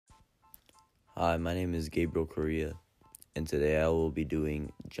Hi, my name is Gabriel Correa, and today I will be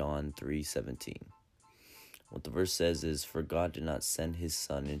doing John 3:17. What the verse says is, "For God did not send his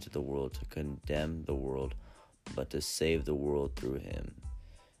Son into the world to condemn the world, but to save the world through him."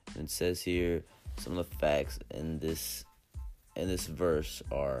 And it says here, some of the facts in this verse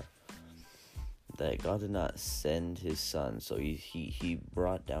are that God did not send his Son, so he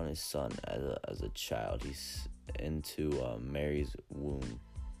brought down his Son as a child. He's into Mary's womb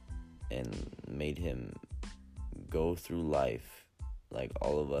and made him go through life like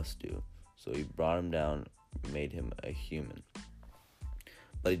all of us do. So he brought him down, made him a human.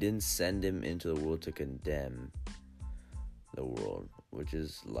 But he didn't send him into the world to condemn the world, which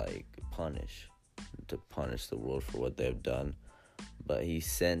is like to punish the world for what they've done. But he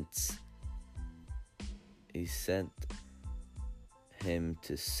sent him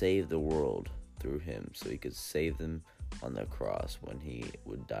to save the world through him, so he could save them on the cross when he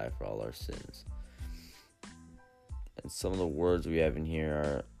would die for all our sins. And some of the words we have in here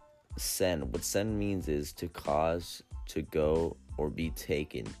are send. What send means is to cause to go or be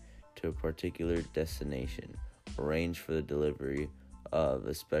taken to a particular destination, arranged for the delivery of,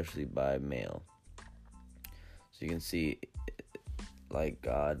 especially by mail. So you can see, like,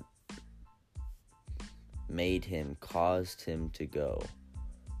 God made him, caused him to go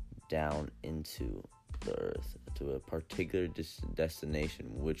down into the earth to a particular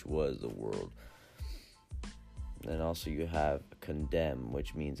destination, which was the world. Then also you have condemn,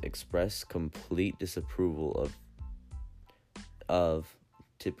 which means express complete disapproval of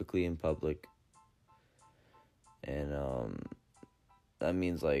typically in public. And that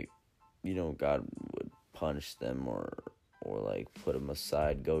means, like, God would punish them or like put them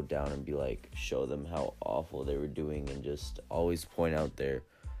aside, go down and be like, show them how awful they were doing, and just always point out their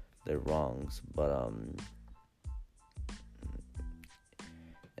wrongs. But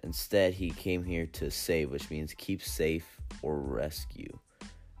instead he came here to save, which means keep safe or rescue.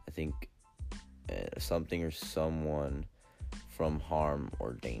 I think something or someone from harm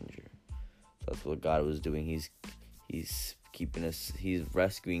or danger. So that's what God was doing. He's keeping us, he's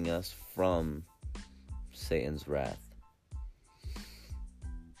rescuing us from Satan's wrath.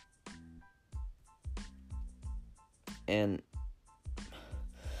 And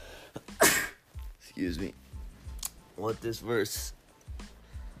excuse me, what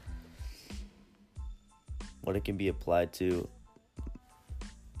it can be applied to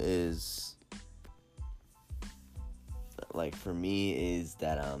is, like, for me, is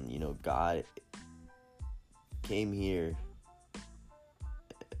that God came here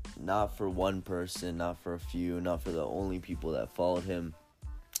not for one person, not for a few, not for the only people that followed him,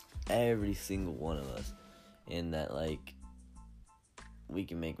 every single one of us. And that, like, we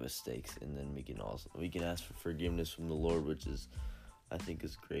can make mistakes, and then we can ask for forgiveness from the Lord, which is, I think,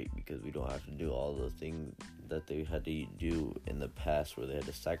 is great, because we don't have to do all the things that they had to do in the past where they had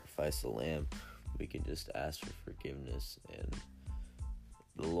to sacrifice a lamb. We can just ask for forgiveness. And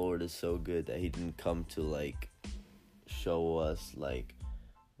the Lord is so good that he didn't come to, like, show us, like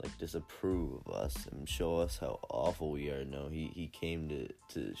disapprove of us and show us how awful we are. No, he came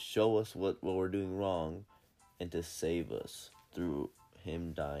to show us what we're doing wrong and to save us through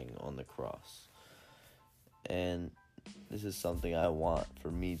him dying on the cross. And this is something I want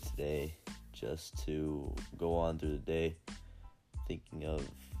for me today, just to go on through the day thinking of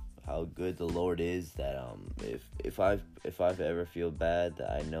how good the Lord is. That if I've ever feel bad, that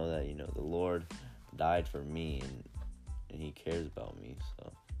I know that the Lord died for me, and he cares about me.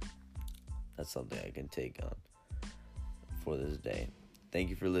 So that's something I can take on for this day. Thank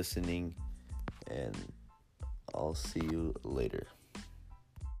you for listening, and I'll see you later.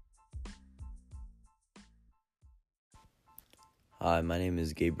 Hi, my name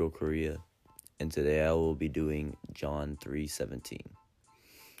is Gabriel Correa, and today I will be doing John 3:17.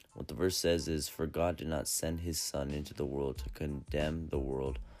 What the verse says is, "For God did not send his Son into the world to condemn the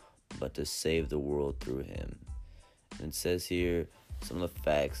world, but to save the world through him." And it says here, some of the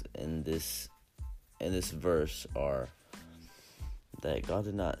facts in this verse are that God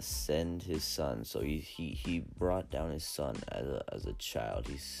did not send his Son, so he brought down his Son as a child.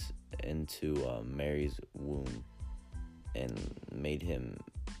 He's into Mary's womb and made him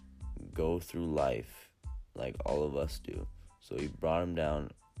go through life like all of us do. So he brought him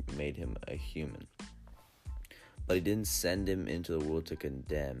down, made him a human. But he didn't send him into the world to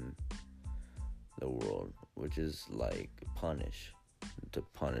condemn the world, which is like to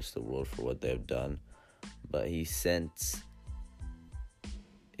punish the world for what they've done. But he sent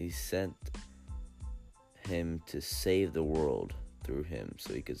him to save the world through him,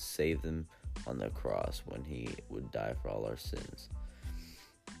 so he could save them on the cross when he would die for all our sins.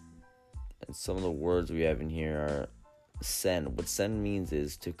 some of the words we have in here are send. What send means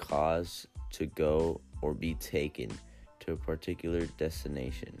is to cause to go or be taken to a particular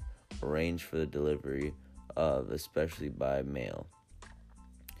destination, arrange for the delivery of, especially by mail.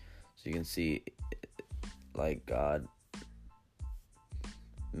 So you can see, like, God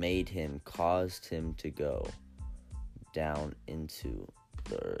made him, caused him to go down into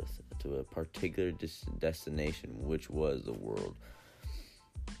the earth to a particular destination, which was the world.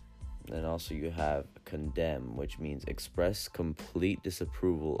 Then also you have condemn, which means express complete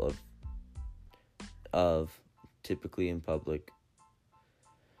disapproval of typically in public.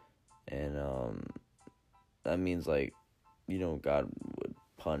 And that means, like, God would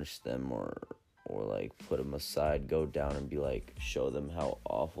punish them or like put them aside, go down and be like, show them how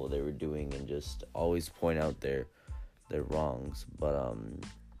awful they were doing and just always point out their wrongs. But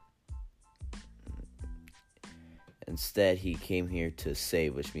instead he came here to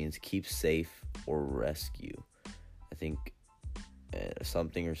save, which means keep safe or rescue. I think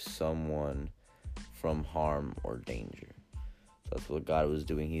something or someone from harm or danger. So that's what God was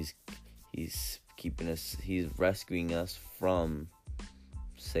doing. He's keeping us, he's rescuing us from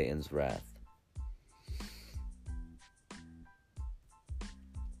Satan's wrath.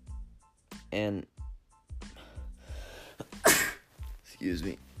 And excuse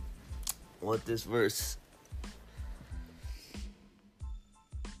me, what this verse,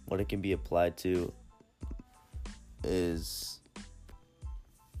 what it can be applied to is,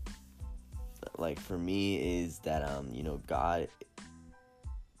 like, for me, is that God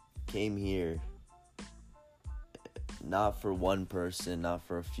came here not for one person, not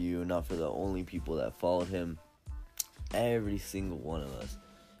for a few, not for the only people that followed him, every single one of us.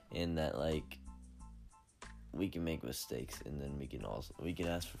 And that, like, we can make mistakes, and then we can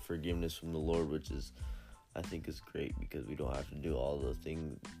ask for forgiveness from the Lord, which is, I think, is great, because we don't have to do all the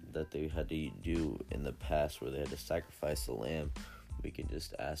things that they had to do in the past where they had to sacrifice a lamb. We can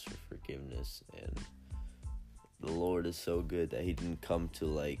just ask for forgiveness, and the Lord is so good that he didn't come to,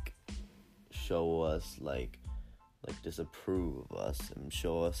 like, show us, like disapprove of us and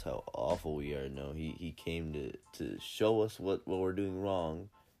show us how awful we are. No, he came to show us what we're doing wrong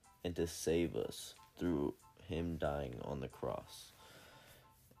and to save us through him dying on the cross.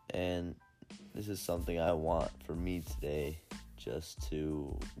 And this is something I want for me today, just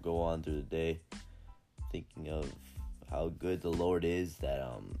to go on through the day thinking of how good the Lord is, that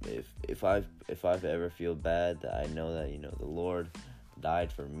if I've ever feel bad, that I know that the Lord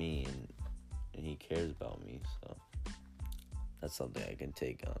died for me and he cares about me. So that's something I can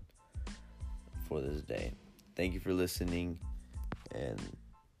take on for this day. Thank you for listening, and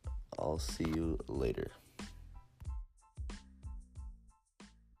I'll see you later.